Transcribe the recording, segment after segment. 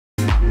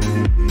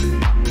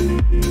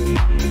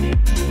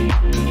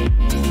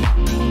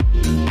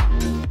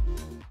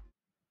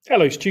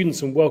Hello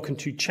students and welcome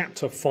to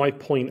chapter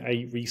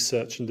 5.8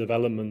 research and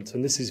development,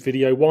 and this is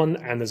video 1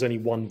 and there's only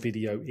one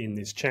video in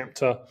this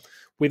chapter.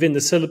 Within the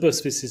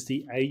syllabus this is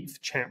the 8th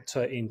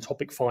chapter in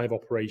topic 5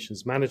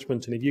 operations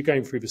management, and if you're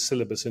going through the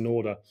syllabus in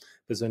order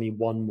there's only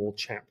one more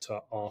chapter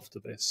after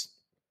this.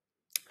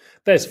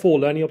 There's 4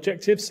 learning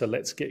objectives, so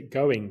let's get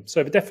going.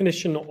 So the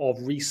definition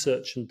of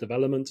research and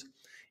development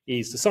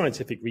is the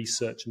scientific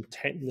research and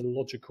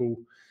technological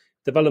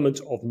development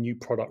of new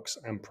products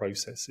and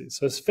processes.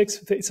 So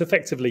it's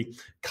effectively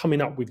coming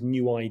up with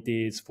new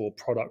ideas for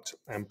product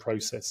and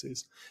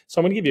processes. So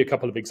I'm going to give you a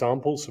couple of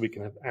examples so we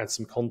can add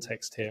some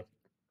context here.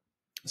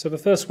 So the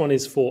first one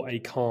is for a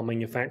car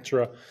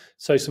manufacturer.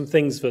 So some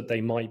things that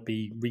they might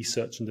be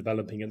research and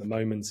developing at the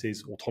moment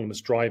is autonomous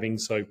driving.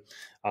 So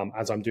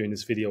as I'm doing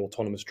this video,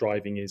 autonomous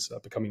driving is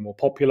becoming more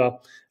popular,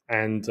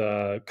 and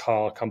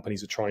car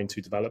companies are trying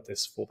to develop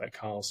this for their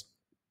cars.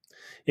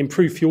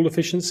 Improve fuel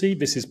efficiency.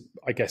 This is,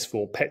 I guess,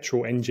 for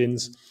petrol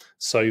engines,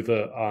 so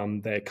that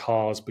their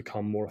cars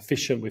become more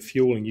efficient with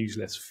fuel and use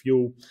less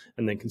fuel,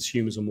 and then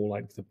consumers are more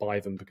likely to buy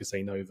them because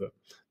they know that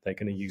they're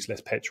going to use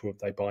less petrol if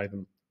they buy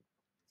them.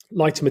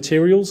 Lighter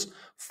materials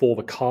for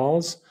the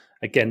cars.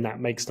 Again, that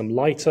makes them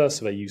lighter,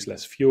 so they use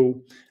less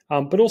fuel,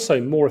 but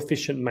also more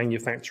efficient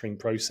manufacturing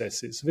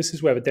processes. So this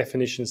is where the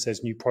definition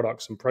says new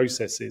products and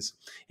processes.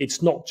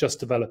 It's not just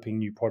developing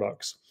new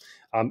products.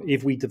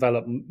 If we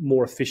develop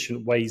more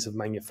efficient ways of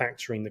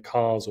manufacturing the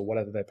cars or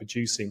whatever they're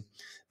producing,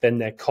 then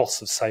their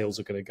costs of sales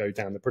are going to go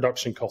down. The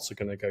production costs are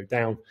going to go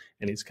down,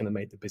 and it's going to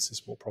make the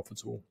business more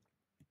profitable.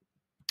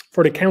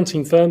 For an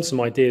accounting firm,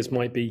 some ideas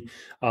might be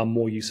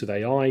more use of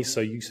AI, so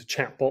use of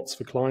chatbots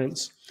for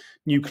clients,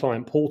 new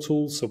client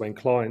portals, so when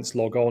clients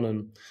log on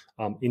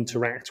and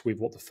interact with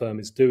what the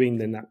firm is doing,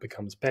 then that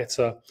becomes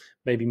better,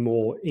 maybe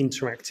more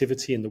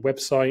interactivity in the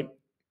website,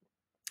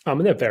 and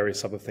there are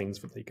various other things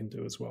that they can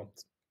do as well.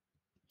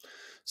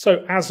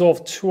 So as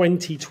of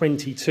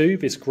 2022,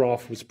 this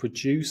graph was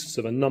produced.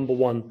 So the number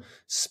one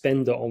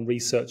spender on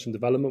research and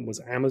development was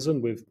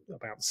Amazon with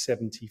about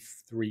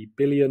 73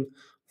 billion,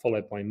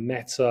 followed by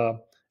Meta,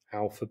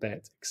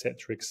 Alphabet,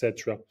 etc.,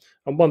 etc.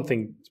 And one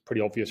thing that's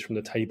pretty obvious from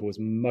the table is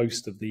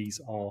most of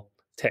these are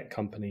tech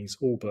companies,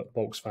 all but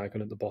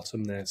Volkswagen at the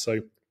bottom there.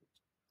 So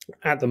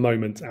at the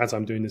moment, as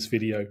I'm doing this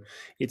video,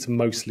 it's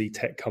mostly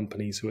tech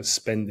companies who are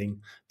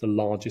spending the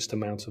largest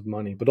amount of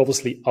money. But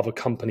obviously, other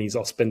companies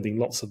are spending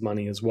lots of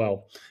money as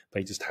well.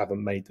 They just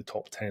haven't made the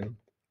top 10.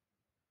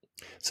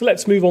 So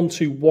let's move on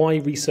to why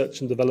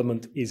research and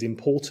development is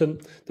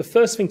important. The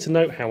first thing to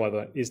note,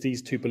 however, is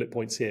these 2 bullet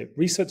points here.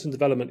 Research and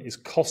development is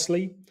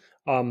costly,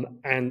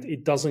 and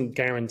it doesn't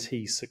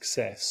guarantee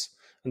success.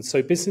 And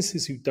so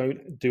businesses who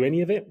don't do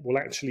any of it will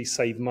actually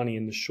save money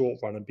in the short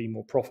run and be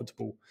more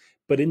profitable.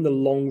 But in the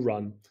long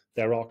run,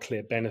 there are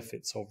clear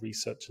benefits of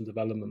research and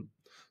development.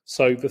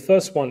 So the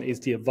first one is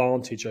the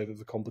advantage over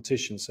the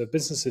competition. So if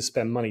businesses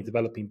spend money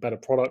developing better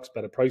products,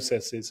 better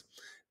processes,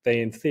 they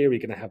in theory are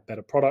going to have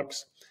better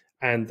products,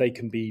 and they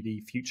can be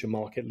the future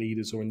market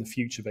leaders, or in the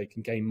future they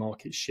can gain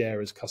market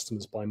share as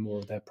customers buy more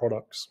of their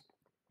products.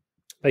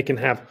 They can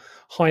have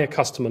higher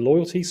customer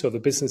loyalty. So if a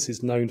business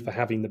is known for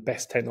having the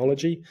best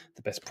technology,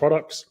 the best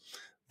products,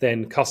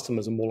 then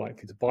customers are more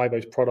likely to buy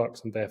those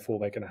products, and therefore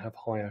they're going to have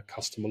higher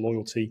customer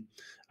loyalty,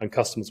 and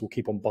customers will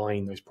keep on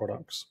buying those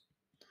products.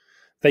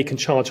 They can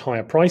charge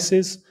higher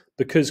prices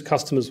because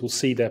customers will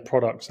see their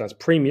products as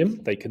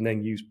premium. They can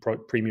then use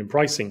premium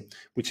pricing,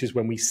 which is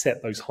when we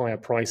set those higher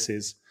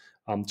prices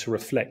to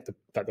reflect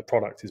that the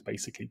product is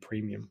basically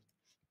premium.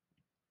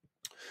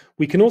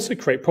 We can also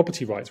create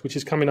property rights, which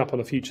is coming up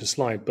on a future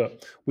slide,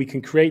 but we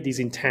can create these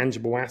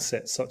intangible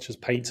assets such as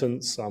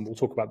patents. We'll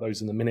talk about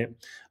those in a minute.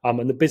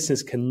 And the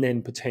business can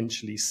then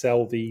potentially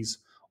sell these,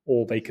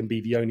 or they can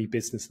be the only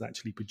business that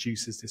actually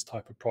produces this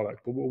type of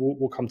product. But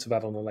we'll come to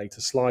that on a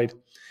later slide.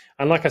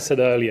 And like I said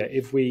earlier,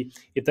 if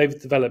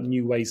they've developed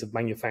new ways of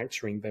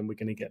manufacturing, then we're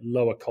going to get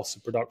lower costs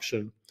of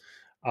production.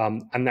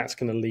 And that's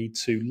going to lead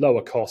to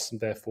lower costs and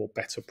therefore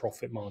better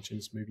profit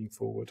margins moving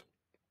forward.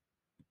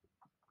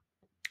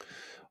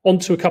 On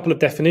to a couple of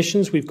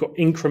definitions. We've got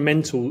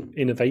incremental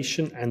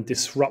innovation and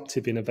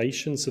disruptive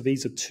innovation. So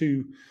these are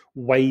 2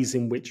 ways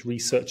in which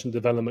research and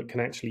development can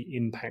actually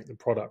impact the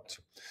product.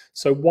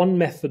 So one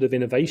method of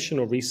innovation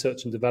or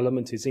research and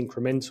development is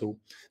incremental.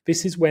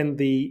 This is when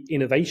the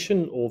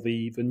innovation or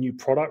the new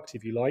product,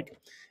 if you like,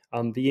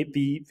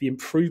 the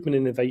improvement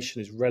in innovation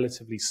is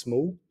relatively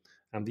small,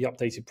 and the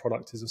updated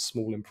product is a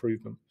small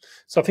improvement.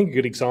 So I think a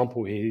good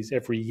example here is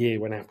every year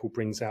when Apple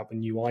brings out the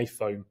new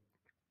iPhone,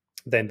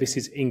 then this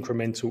is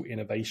incremental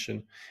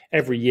innovation.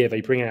 Every year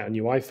they bring out a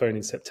new iPhone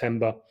in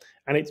September,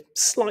 and it's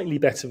slightly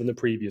better than the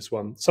previous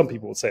one. Some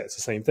people will say it's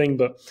the same thing,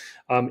 but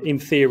in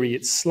theory,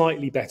 it's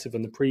slightly better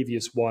than the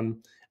previous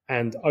one.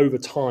 And over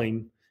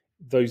time,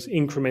 those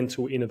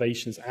incremental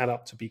innovations add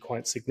up to be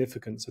quite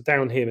significant. So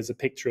down here, there's a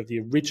picture of the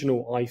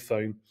original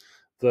iPhone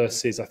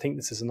versus, I think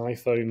this is an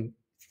iPhone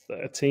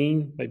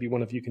 13. Maybe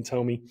one of you can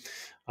tell me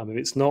if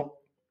it's not.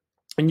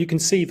 And you can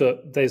see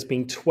that there's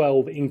been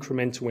 12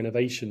 incremental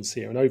innovations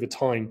here. And over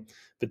time,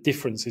 the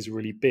difference is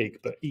really big.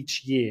 But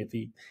each year,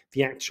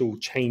 the actual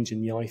change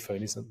in the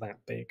iPhone isn't that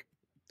big.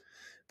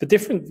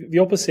 The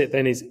opposite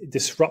then is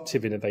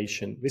disruptive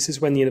innovation. This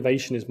is when the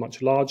innovation is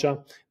much larger. And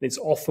it's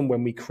often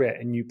when we create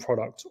a new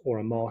product or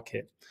a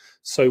market.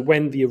 So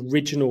when the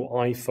original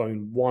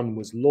iPhone 1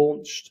 was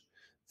launched,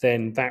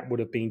 then that would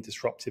have been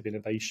disruptive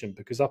innovation,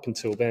 because up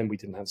until then we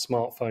didn't have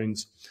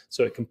smartphones.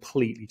 So it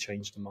completely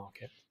changed the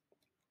market.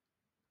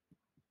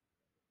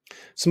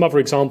 Some other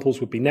examples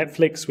would be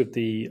Netflix with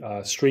the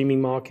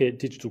streaming market,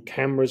 digital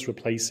cameras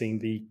replacing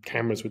the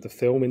cameras with the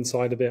film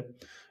inside of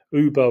it,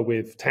 Uber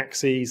with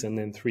taxis, and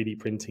then 3D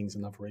printing is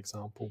another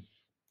example.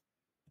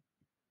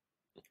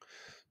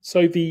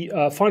 So the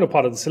final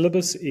part of the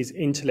syllabus is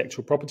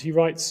intellectual property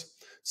rights.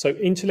 So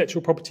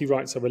intellectual property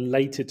rights are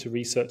related to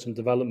research and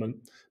development,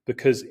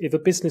 because if a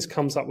business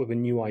comes up with a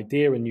new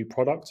idea, a new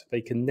product,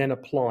 they can then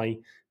apply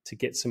to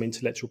get some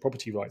intellectual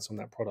property rights on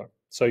that product.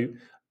 So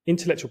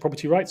intellectual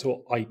property rights,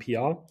 or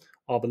IPR,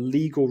 are the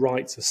legal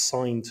rights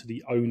assigned to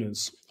the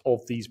owners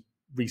of these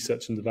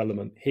research and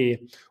development. Here,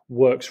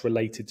 works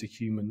related to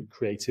human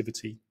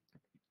creativity.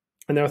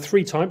 And there are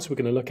three types we're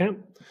going to look at.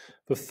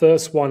 The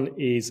first one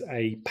is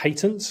a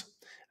patent,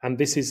 and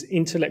this is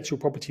intellectual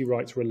property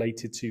rights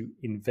related to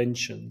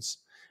inventions.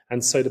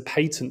 And so the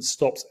patent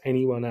stops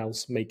anyone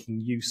else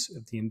making use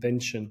of the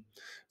invention.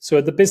 So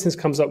if the business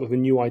comes up with a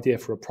new idea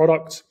for a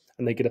product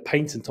and they get a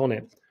patent on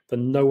it,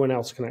 then no one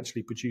else can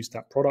actually produce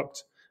that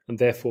product. And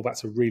therefore,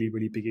 that's a really,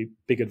 really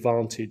big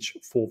advantage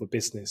for the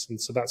business. And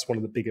so that's one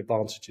of the big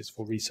advantages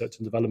for research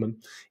and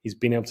development, is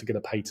being able to get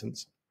a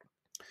patent.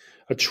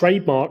 A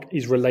trademark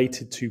is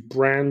related to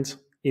brand,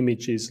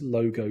 images,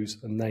 logos,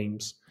 and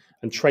names.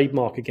 And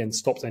trademark, again,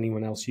 stops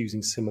anyone else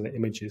using similar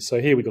images. So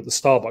here we've got the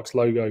Starbucks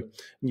logo, and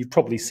you've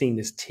probably seen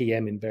this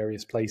TM in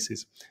various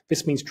places.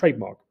 This means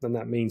trademark, and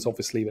that means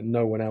obviously that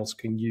no one else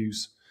can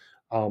use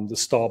the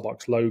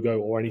Starbucks logo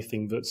or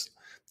anything that's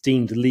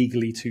deemed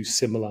legally too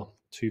similar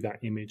to that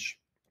image.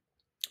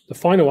 The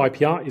final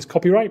IPR is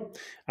copyright,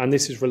 and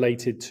this is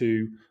related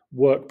to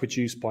work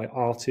produced by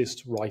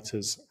artists,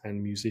 writers,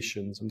 and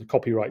musicians, and the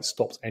copyright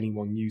stops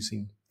anyone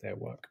using their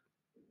work.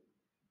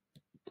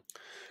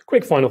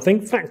 Quick final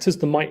thing, factors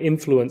that might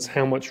influence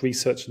how much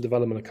research and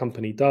development a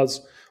company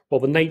does. Well,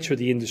 the nature of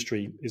the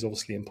industry is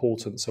obviously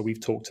important. So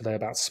we've talked today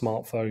about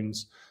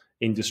smartphones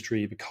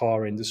industry, the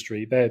car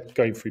industry. They're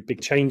going through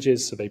big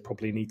changes, so they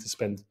probably need to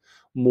spend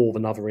more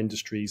than other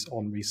industries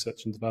on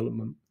research and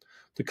development.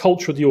 The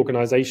culture of the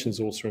organization is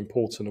also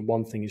important, and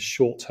one thing is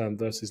short-term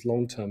versus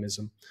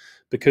long-termism,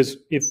 because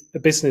if a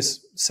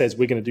business says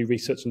we're going to do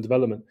research and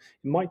development,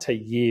 it might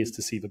take years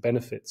to see the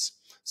benefits.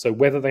 So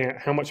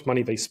how much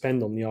money they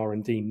spend on the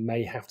R&D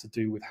may have to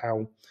do with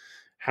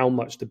how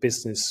much the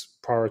business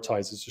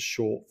prioritizes the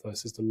short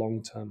versus the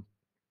long term.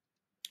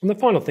 And the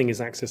final thing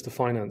is access to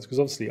finance, because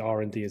obviously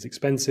R&D is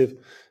expensive.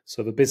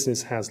 So the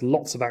business has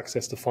lots of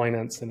access to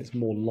finance, then it's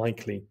more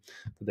likely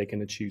that they're going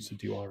to choose to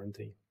do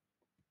R&D.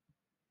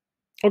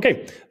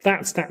 Okay,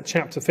 that's that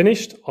chapter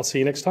finished. I'll see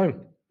you next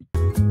time.